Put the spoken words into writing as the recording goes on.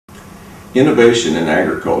Innovation in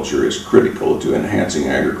agriculture is critical to enhancing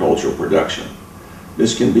agricultural production.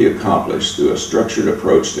 This can be accomplished through a structured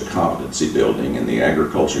approach to competency building in the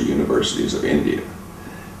agriculture universities of India.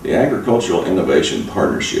 The Agricultural Innovation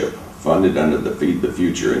Partnership, funded under the Feed the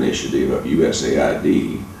Future initiative of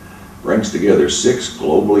USAID, brings together 6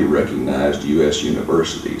 globally recognized U.S.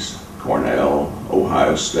 universities: Cornell,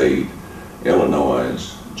 Ohio State,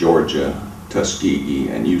 Illinois, Georgia, Tuskegee,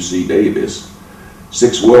 and UC Davis,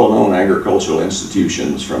 6 well-known agricultural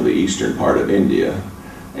institutions from the eastern part of India,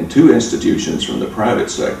 and 2 institutions from the private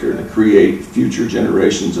sector to create future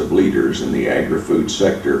generations of leaders in the agri-food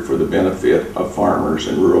sector for the benefit of farmers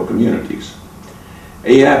and rural communities.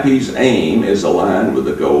 AIP's aim is aligned with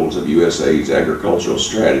the goals of USAID's agricultural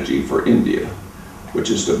strategy for India, which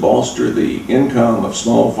is to bolster the income of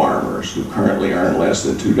small farmers who currently earn less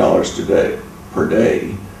than $2 per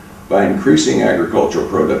day by increasing agricultural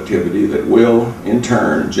productivity that will, in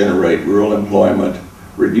turn, generate rural employment,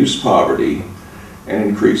 reduce poverty, and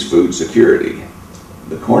increase food security.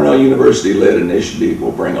 The Cornell University-led initiative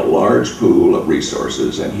will bring a large pool of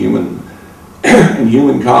resources and human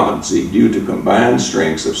competency due to combined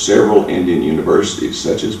strengths of several Indian universities,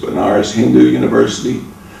 such as Banaras Hindu University,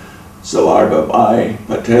 Sardar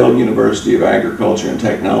Patel University of Agriculture and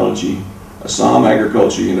Technology, Assam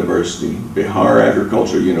Agriculture University, Bihar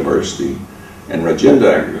Agriculture University, and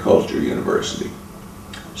Rajendra Agriculture University.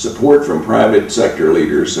 Support from private sector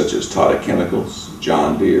leaders such as Tata Chemicals,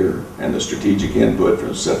 John Deere, and the strategic input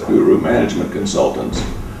from Satguru Management Consultants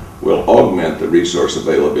will augment the resource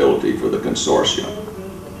availability for the consortium.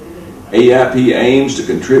 AIP aims to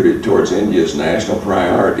contribute towards India's national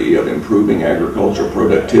priority of improving agricultural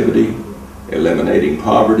productivity, eliminating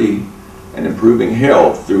poverty, and improving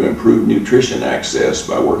health through improved nutrition access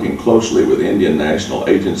by working closely with Indian national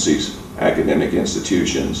agencies, academic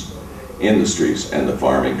institutions, industries, and the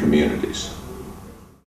farming communities.